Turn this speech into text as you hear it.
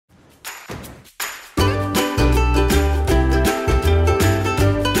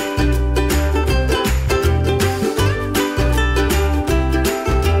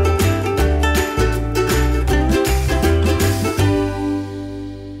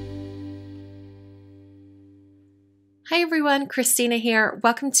Hi everyone, Kristina here.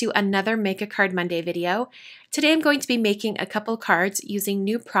 Welcome to another Make a Card Monday video. Today I'm going to be making a couple cards using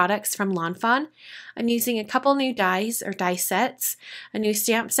new products from Lawn Fawn. I'm using a couple new dies or die sets, a new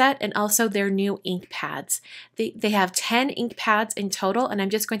stamp set, and also their new ink pads. They have 10 ink pads in total, and I'm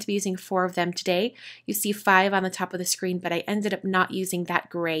just going to be using 4 of them today. You see 5 on the top of the screen, but I ended up not using that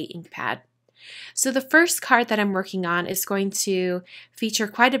gray ink pad. So the first card that I'm working on is going to feature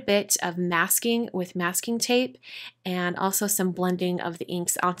quite a bit of masking with masking tape and also some blending of the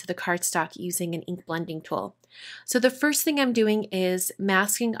inks onto the cardstock using an ink blending tool. So the first thing I'm doing is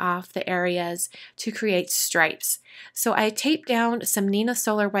masking off the areas to create stripes. So I taped down some Neenah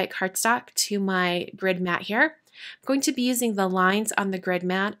Solar White cardstock to my grid mat here. I'm going to be using the lines on the grid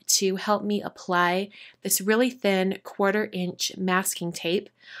mat to help me apply this really thin 1/4 inch masking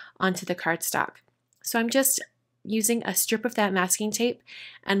tape onto the cardstock. So I'm just using a strip of that masking tape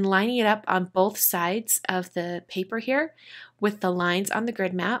and lining it up on both sides of the paper here with the lines on the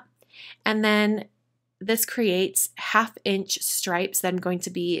grid mat. And then this creates 1/2 inch stripes that I'm going to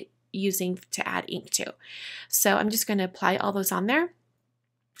be using to add ink to. So I'm just going to apply all those on there.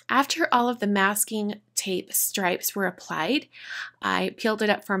 After all of the masking tape stripes were applied, I peeled it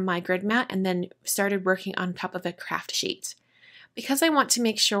up from my grid mat and then started working on top of a craft sheet. Because I want to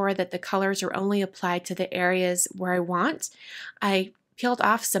make sure that the colors are only applied to the areas where I want, I peeled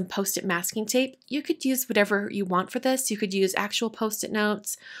off some post-it masking tape. You could use whatever you want for this. You could use actual post-it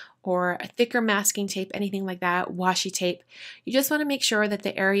notes or a thicker masking tape, anything like that, washi tape. You just want to make sure that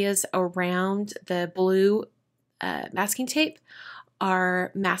the areas around the blue masking tape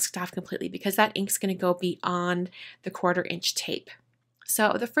are masked off completely because that ink's going to go beyond the 1/4 inch tape.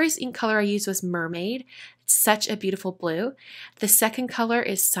 So the first ink color I used was Mermaid. It's such a beautiful blue. The second color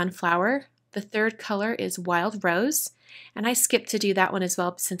is Sunflower. The third color is Wild Rose. And I skipped to do that one as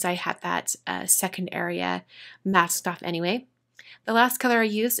well since I had that second area masked off anyway. The last color I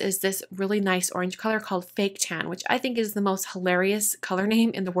used is this really nice orange color called Fake Tan, which I think is the most hilarious color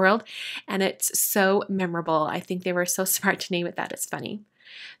name in the world, and it's so memorable. I think they were so smart to name it that. It's funny.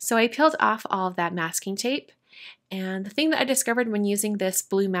 So I peeled off all of that masking tape, and the thing that I discovered when using this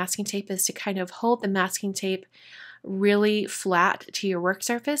blue masking tape is to kind of hold the masking tape really flat to your work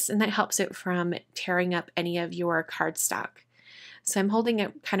surface, and that helps it from tearing up any of your cardstock. So I'm holding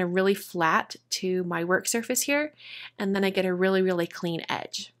it kind of really flat to my work surface here, and then I get a really clean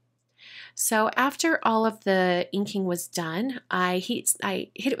edge. So after all of the inking was done, I hit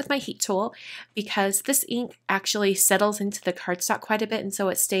it with my heat tool because this ink actually settles into the cardstock quite a bit, and so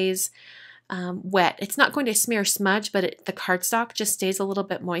it stays wet. It's not going to smear smudge, but the cardstock just stays a little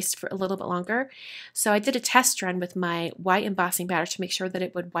bit moist for a little bit longer. So I did a test run with my white embossing powder to make sure that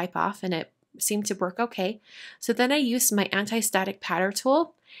it would wipe off, and it seemed to work okay. So then I used my anti-static powder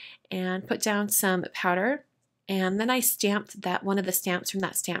tool and put down some powder, and then I stamped that one of the stamps from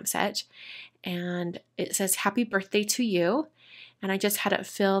that stamp set, and it says happy birthday to you, and I just had it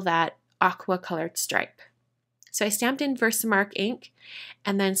fill that aqua colored stripe. So I stamped in Versamark ink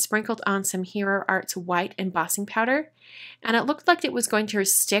and then sprinkled on some Hero Arts white embossing powder, and it looked like it was going to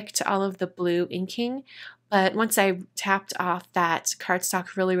stick to all of the blue inking, but once I tapped off that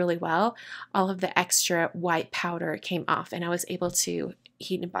cardstock really well, all of the extra white powder came off and I was able to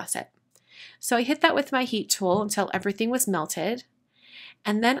heat emboss it. So I hit that with my heat tool until everything was melted.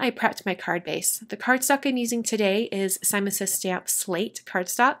 And then I prepped my card base. The cardstock I'm using today is Simon Says Stamp Slate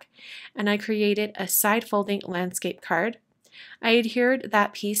cardstock, and I created a side-folding landscape card. I adhered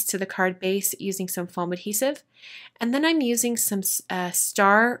that piece to the card base using some foam adhesive, and then I'm using some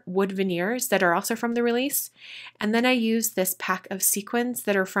star wood veneers that are also from the release, and then I used this pack of sequins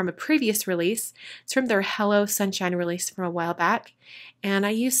that are from a previous release. It's from their Hello Sunshine release from a while back, and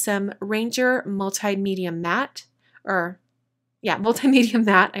I used some Ranger Multimedia Matte, multimedia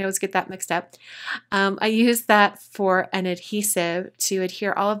matte. I always get that mixed up. I used that for an adhesive to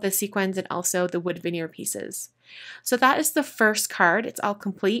adhere all of the sequins and also the wood veneer pieces. So that is the first card. It's all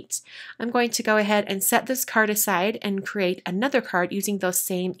complete. I'm going to go ahead and set this card aside and create another card using those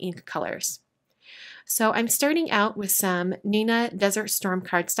same ink colors. So I'm starting out with some Neenah Desert Storm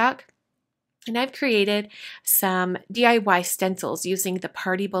cardstock. And I've created some DIY stencils using the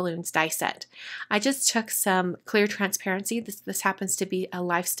Party Balloons die set. I just took some clear transparency. This happens to be a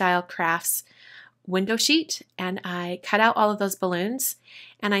Lifestyle Crafts window sheet, and I cut out all of those balloons,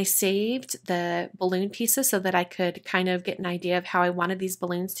 and I saved the balloon pieces so that I could kind of get an idea of how I wanted these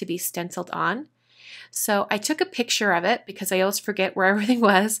balloons to be stenciled on. So I took a picture of it because I always forget where everything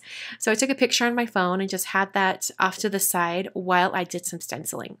was. So I took a picture on my phone and just had that off to the side while I did some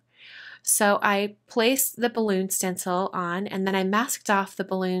stenciling. So I placed the balloon stencil on, and then I masked off the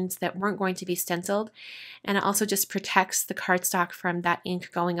balloons that weren't going to be stenciled, and it also just protects the cardstock from that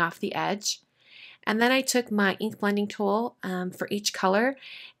ink going off the edge. And then I took my ink blending tool for each color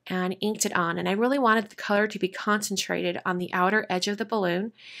and inked it on, and I really wanted the color to be concentrated on the outer edge of the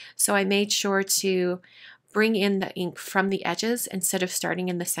balloon, so I made sure to bring in the ink from the edges instead of starting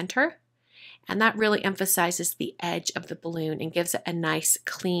in the center. And that really emphasizes the edge of the balloon and gives it a nice,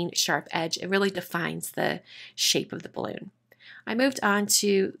 clean, sharp edge. It really defines the shape of the balloon. I moved on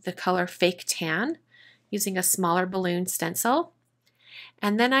to the color Fake Tan using a smaller balloon stencil.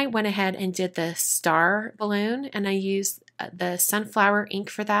 And then I went ahead and did the star balloon, and I used the sunflower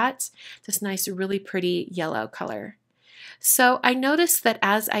ink for that. This nice, really pretty yellow color. So I noticed that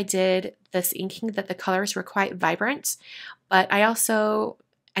as I did this inking that the colors were quite vibrant, but I also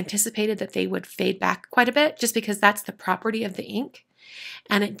anticipated that they would fade back quite a bit just because that's the property of the ink,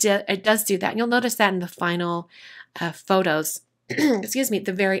 and it does do that. And you'll notice that in the final photos, excuse me, at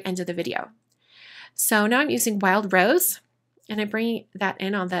the very end of the video. So now I'm using Wild Rose, and I bring that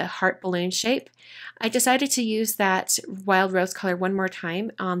in on the heart balloon shape. I decided to use that Wild Rose color one more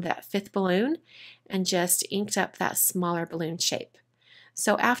time on that 5th balloon and just inked up that smaller balloon shape.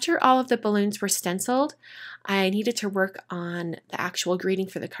 So after all of the balloons were stenciled, I needed to work on the actual greeting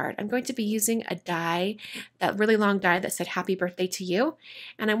for the card. I'm going to be using a die, that really long die that said Happy Birthday to You,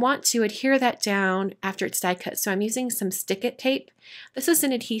 and I want to adhere that down after it's die cut. So I'm using some Stick-It tape. This is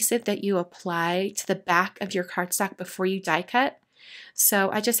an adhesive that you apply to the back of your cardstock before you die cut. So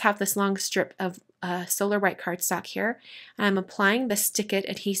I just have this long strip of Solar White cardstock here, and I'm applying the Stick-It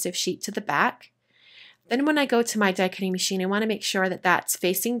adhesive sheet to the back. Then when I go to my die cutting machine, I want to make sure that that's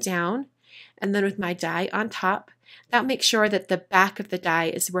facing down, and then with my die on top, that makes sure that the back of the die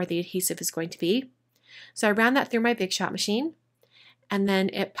is where the adhesive is going to be. So I ran that through my Big Shot machine, and then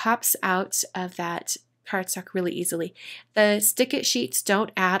it pops out of that cardstock really easily. The Stick-It sheets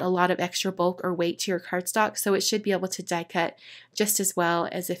don't add a lot of extra bulk or weight to your cardstock, so it should be able to die cut just as well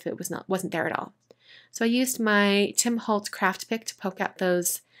as if it wasn't there at all. So I used my Tim Holtz craft pick to poke out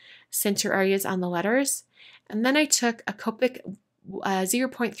those center areas on the letters, and then I took a Copic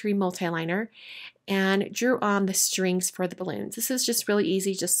 0.3 multi-liner and drew on the strings for the balloons. This is just really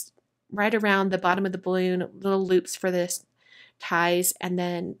easy, just right around the bottom of the balloon, little loops for the ties, and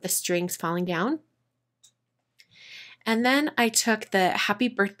then the strings falling down. And then I took the Happy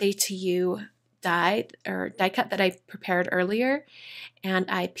Birthday to You die cut that I prepared earlier, and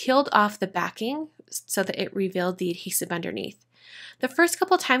I peeled off the backing so that it revealed the adhesive underneath. The first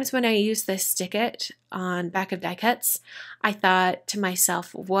couple times when I used this Stick-It on back of die cuts, I thought to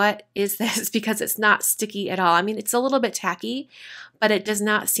myself, what is this? Because it's not sticky at all. I mean, it's a little bit tacky, but it does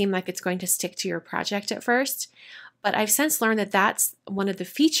not seem like it's going to stick to your project at first. But I've since learned that that's one of the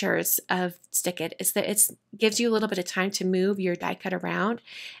features of Stick-It, is that it gives you a little bit of time to move your die cut around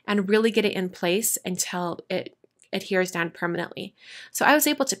and really get it in place until it adheres down permanently. So I was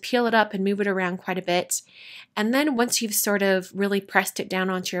able to peel it up and move it around quite a bit. And then once you've sort of really pressed it down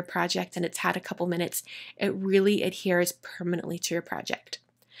onto your project and it's had a couple minutes, it really adheres permanently to your project.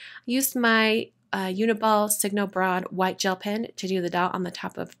 I used my Uniball Signo Broad white gel pen to do the dot on the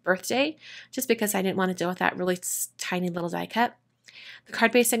top of Birthday, just because I didn't want to deal with that really tiny little die cut. The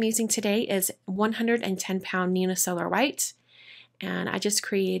card base I'm using today is 110 pound Neenah Solar White, and I just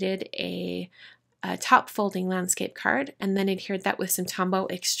created a top folding landscape card and then adhered that with some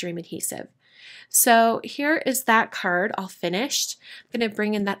Tombow Extreme adhesive. So here is that card all finished. I'm going to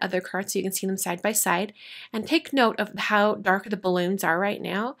bring in that other card so you can see them side by side, and take note of how dark the balloons are right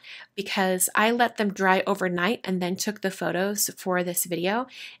now, because I let them dry overnight and then took the photos for this video,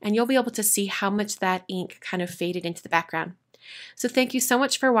 and you'll be able to see how much that ink kind of faded into the background. So thank you so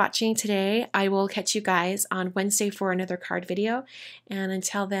much for watching today. I will catch you guys on Wednesday for another card video, and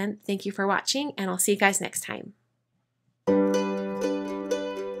until then, thank you for watching, and I'll see you guys next time.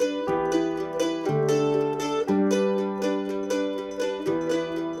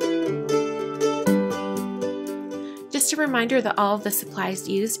 Just a reminder that all of the supplies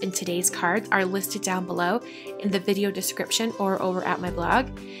used in today's cards are listed down below in the video description or over at my blog,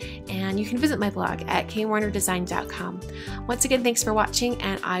 and you can visit my blog at kwarnerdesign.com. Once again, thanks for watching,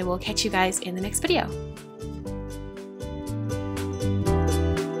 and I will catch you guys in the next video.